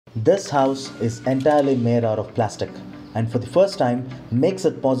This house is entirely made out of plastic and for the first time makes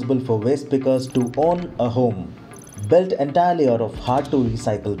it possible for waste pickers to own a home. Built entirely out of hard to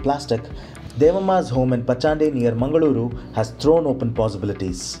recycle plastic, Devamma's home in Pachande near Mangaluru has thrown open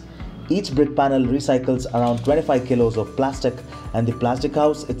possibilities. Each brick panel recycles around 25 kilos of plastic and the plastic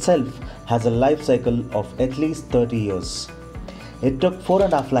house itself has a life cycle of at least 30 years. It took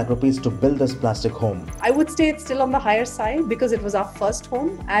 4.5 lakh rupees to build this plastic home. I would say it's still on the higher side because it was our first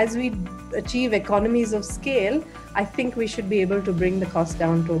home. As we achieve economies of scale, I think we should be able to bring the cost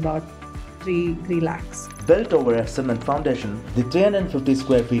down to about 3 lakhs. Built over a cement foundation, the 350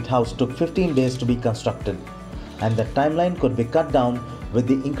 square feet house took 15 days to be constructed, and the timeline could be cut down with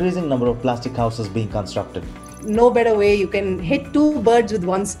the increasing number of plastic houses being constructed. No better way you can hit two birds with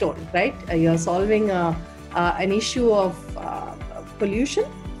one stone, right? You're solving an issue of pollution,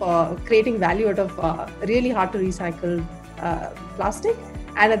 creating value out of really hard to recycle plastic,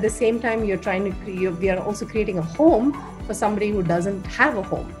 and at the same time we are also creating a home for somebody who doesn't have a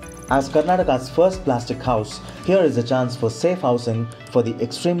home. As Karnataka's first plastic house, here is a chance for safe housing for the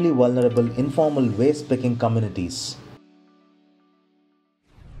extremely vulnerable informal waste picking communities.